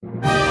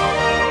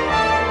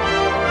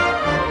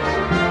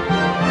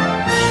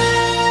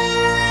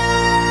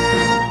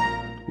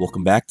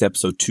Welcome back to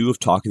episode 2 of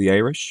Talk of the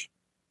Irish.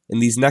 In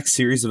these next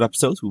series of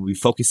episodes, we'll be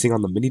focusing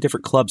on the many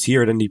different clubs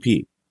here at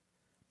NDP.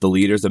 The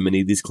leaders of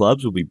many of these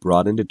clubs will be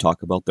brought in to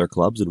talk about their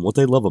clubs and what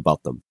they love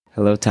about them.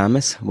 Hello,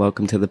 Thomas.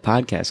 Welcome to the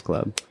podcast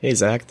club. Hey,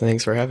 Zach.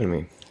 Thanks for having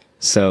me.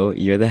 So,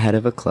 you're the head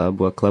of a club.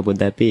 What club would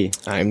that be?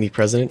 I'm the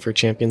president for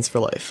Champions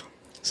for Life.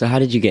 So, how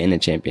did you get into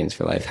Champions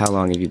for Life? How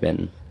long have you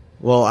been?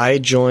 Well, I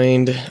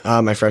joined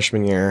my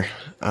freshman year,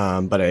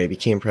 but I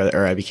became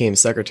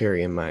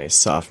secretary in my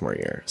sophomore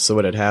year. So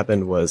what had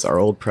happened was our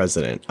old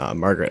president,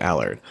 Margaret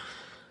Allard,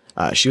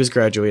 she was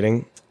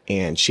graduating,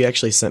 and she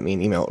actually sent me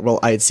an email. Well,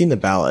 I had seen the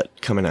ballot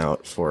coming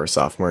out for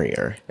sophomore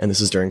year, and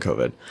this was during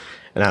COVID.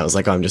 And I was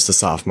like, oh, I'm just a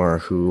sophomore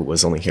who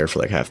was only here for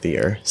like half the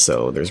year,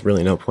 so there's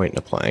really no point in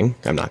applying.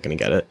 I'm not going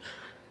to get it.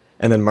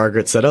 And then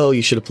Margaret said, oh,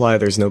 you should apply.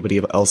 There's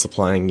nobody else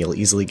applying. You'll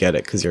easily get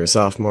it because you're a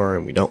sophomore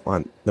and we don't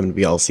want them to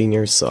be all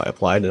seniors. So I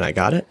applied and I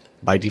got it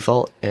by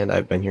default, and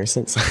I've been here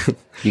since.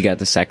 You got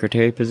the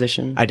secretary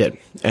position? I did.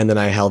 And then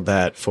I held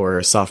that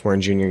for sophomore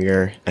and junior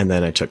year, and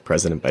then I took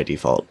president by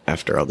default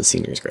after all the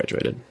seniors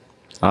graduated.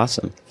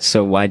 Awesome.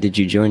 So why did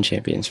you join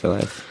Champions for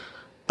Life?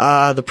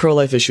 The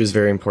pro-life issue is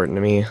very important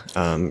to me,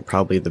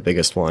 probably the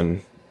biggest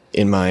one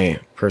in my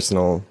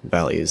personal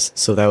values.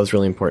 So that was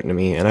really important to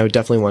me, and I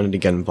definitely wanted to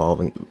get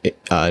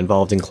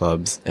involved in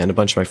clubs, and a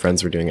bunch of my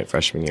friends were doing it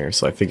freshman year,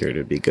 so I figured it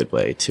would be a good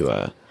way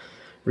to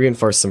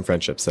reinforce some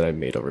friendships that I've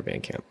made over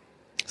band camp.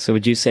 So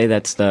would you say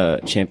that's the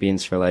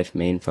Champions for Life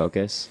main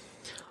focus?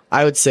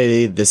 I would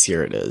say this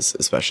year it is,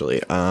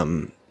 especially.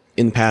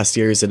 In past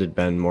years, it had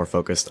been more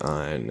focused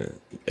on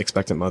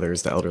expectant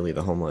mothers, the elderly,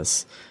 the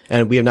homeless,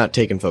 and we have not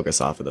taken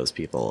focus off of those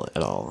people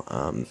at all.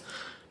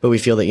 But we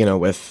feel that,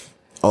 with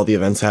all the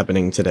events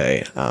happening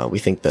today, we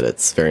think that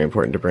it's very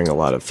important to bring a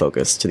lot of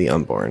focus to the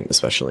unborn,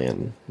 especially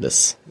in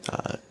this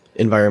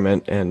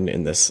environment and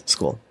in this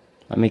school.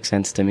 That makes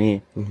sense to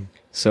me. Mm-hmm.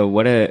 So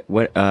what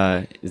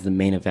is the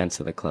main events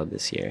of the club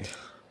this year?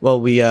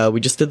 Well, we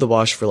just did the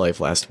Wash for Life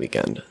last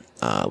weekend.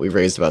 We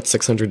raised about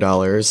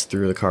 $600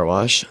 through the car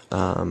wash.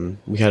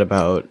 We had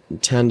about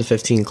 10 to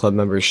 15 club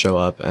members show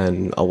up,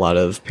 and a lot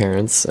of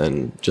parents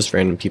and just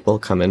random people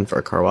come in for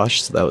a car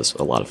wash, so that was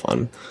a lot of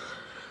fun.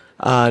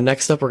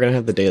 Next up, we're going to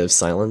have the Day of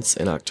Silence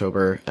in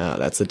October.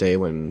 That's a day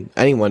when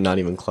anyone, not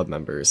even club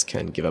members,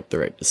 can give up the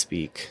right to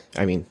speak.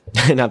 I mean,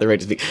 not the right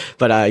to speak,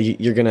 but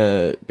you're going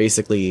to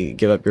basically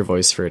give up your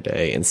voice for a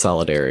day in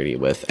solidarity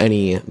with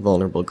any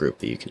vulnerable group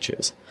that you can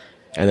choose.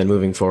 And then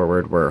moving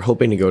forward, we're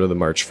hoping to go to the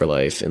March for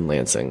Life in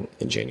Lansing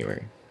in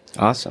January.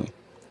 Awesome.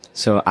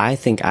 So I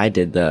think I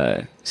did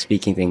the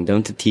speaking thing.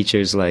 Don't the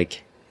teachers,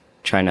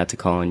 try not to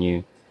call on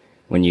you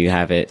when you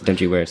have it?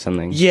 Don't you wear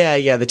something?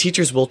 Yeah. The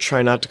teachers will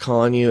try not to call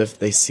on you if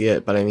they see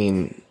it. But, I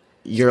mean,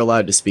 you're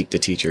allowed to speak to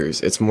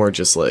teachers. It's more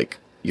just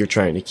you're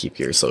trying to keep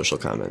your social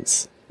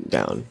comments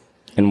down.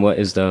 And what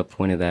is the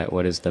point of that?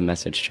 What is the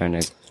message trying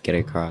to get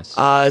across?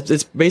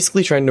 It's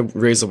basically trying to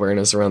raise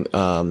awareness around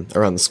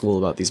the school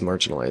about these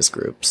marginalized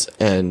groups,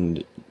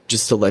 and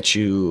just to let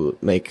you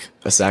make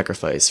a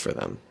sacrifice for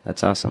them.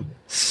 That's awesome.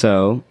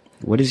 So,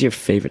 what is your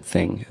favorite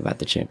thing about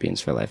the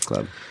Champions for Life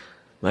Club?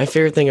 My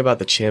favorite thing about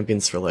the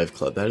Champions for Life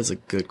Club, that is a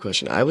good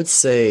question. I would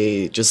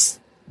say just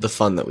the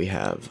fun that we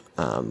have.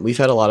 We've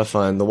had a lot of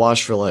fun. The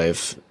Wash for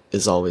Life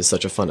is always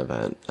such a fun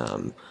event.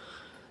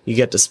 You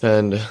get to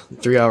spend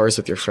 3 hours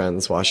with your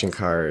friends washing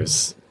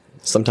cars,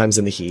 sometimes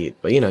in the heat,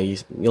 but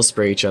you'll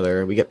spray each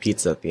other. We get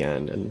pizza at the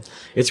end, and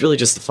it's really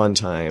just a fun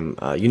time.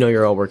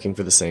 You're all working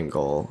for the same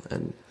goal,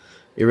 and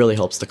it really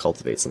helps to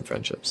cultivate some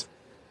friendships.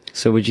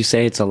 So would you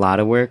say it's a lot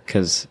of work?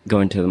 Because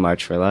going to the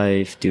March for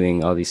Life,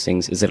 doing all these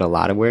things, is it a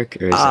lot of work?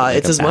 Or is it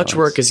it's as much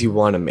work as you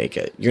want to make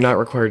it. You're not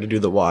required to do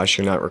the wash.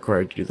 You're not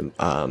required to do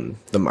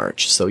the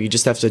march. So you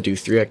just have to do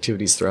 3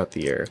 activities throughout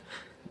the year.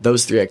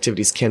 Those 3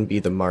 activities can be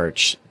the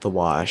march, the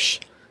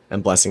wash,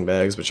 and blessing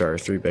bags, which are our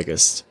 3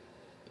 biggest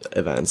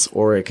events,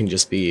 or it can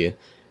just be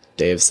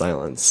Day of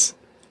Silence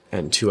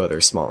and 2 other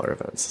smaller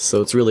events.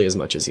 So it's really as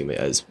much as you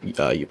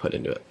put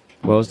into it.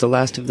 What was the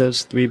last of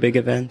those 3 big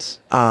events?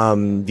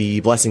 The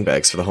blessing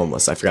bags for the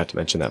homeless. I forgot to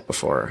mention that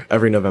before.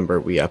 Every November,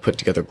 we put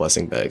together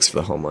blessing bags for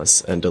the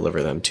homeless and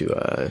deliver them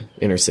to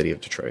inner city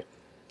of Detroit.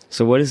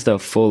 So what is the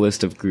full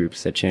list of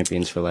groups that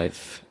Champions for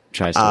Life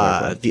tries to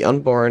work with? The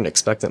unborn,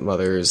 expectant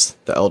mothers,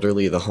 the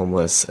elderly, the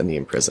homeless, and the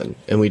imprisoned.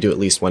 And we do at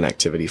least 1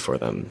 activity for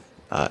them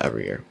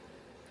every year.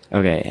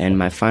 Okay, and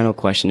my final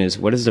question is,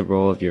 what is the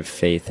role of your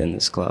faith in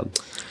this club?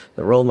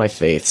 The role of my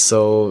faith.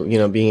 So,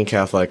 being a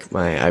Catholic,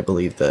 I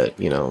believe that,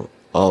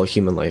 all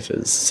human life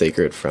is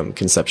sacred from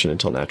conception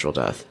until natural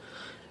death.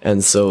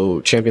 And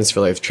so Champions for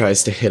Life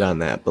tries to hit on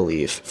that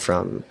belief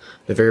from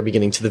the very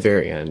beginning to the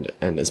very end,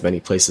 and as many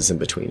places in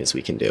between as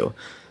we can do.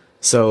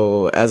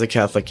 So as a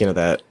Catholic,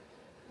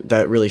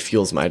 that really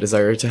fuels my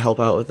desire to help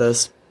out with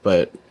this,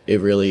 but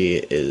it really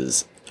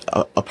is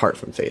apart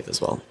from faith as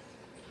well.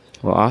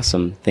 Well,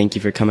 awesome. Thank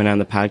you for coming on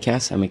the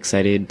podcast. I'm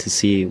excited to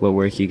see what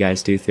work you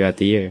guys do throughout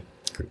the year.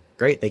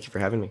 Great. Thank you for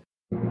having me.